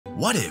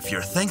What if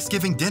your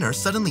Thanksgiving dinner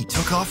suddenly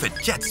took off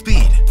at jet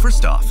speed?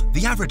 First off,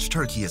 the average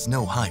turkey is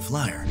no high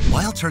flyer.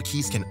 Wild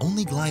turkeys can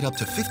only glide up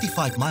to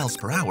 55 miles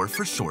per hour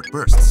for short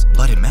bursts.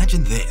 But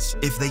imagine this,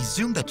 if they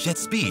zoomed at jet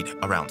speed,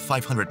 around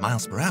 500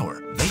 miles per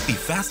hour, they'd be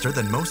faster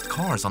than most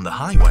cars on the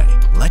highway.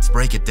 Let's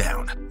break it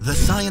down. The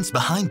science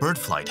behind bird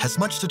flight has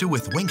much to do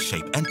with wing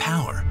shape and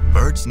power.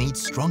 Birds need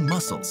strong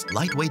muscles,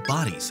 lightweight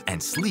bodies,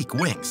 and sleek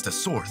wings to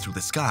soar through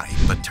the sky.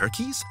 But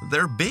turkeys?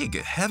 They're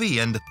big, heavy,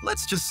 and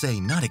let's just say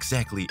not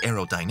exactly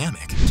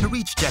aerodynamic. To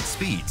reach jet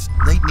speeds,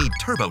 they'd need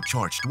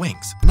turbocharged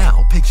wings.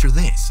 Now picture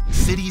this,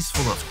 cities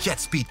full of jet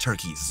speed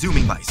turkeys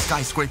zooming by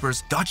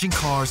skyscrapers, dodging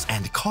cars,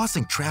 and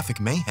causing traffic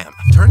mayhem.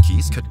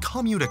 Turkeys could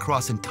commute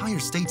across entire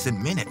states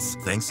in minutes.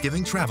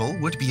 Thanksgiving travel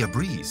would be a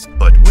breeze.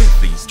 But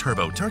with these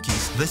turbo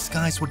turkeys, the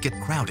skies would get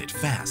crowded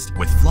fast,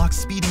 with flocks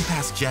speeding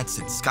past jets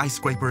and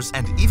skyscrapers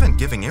and even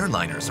giving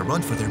airliners a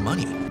run for their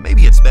money.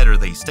 Maybe it's better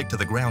they stick to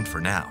the ground for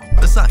now.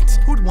 Besides,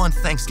 who'd want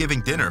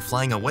Thanksgiving dinner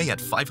flying away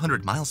at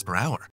 500 miles per hour?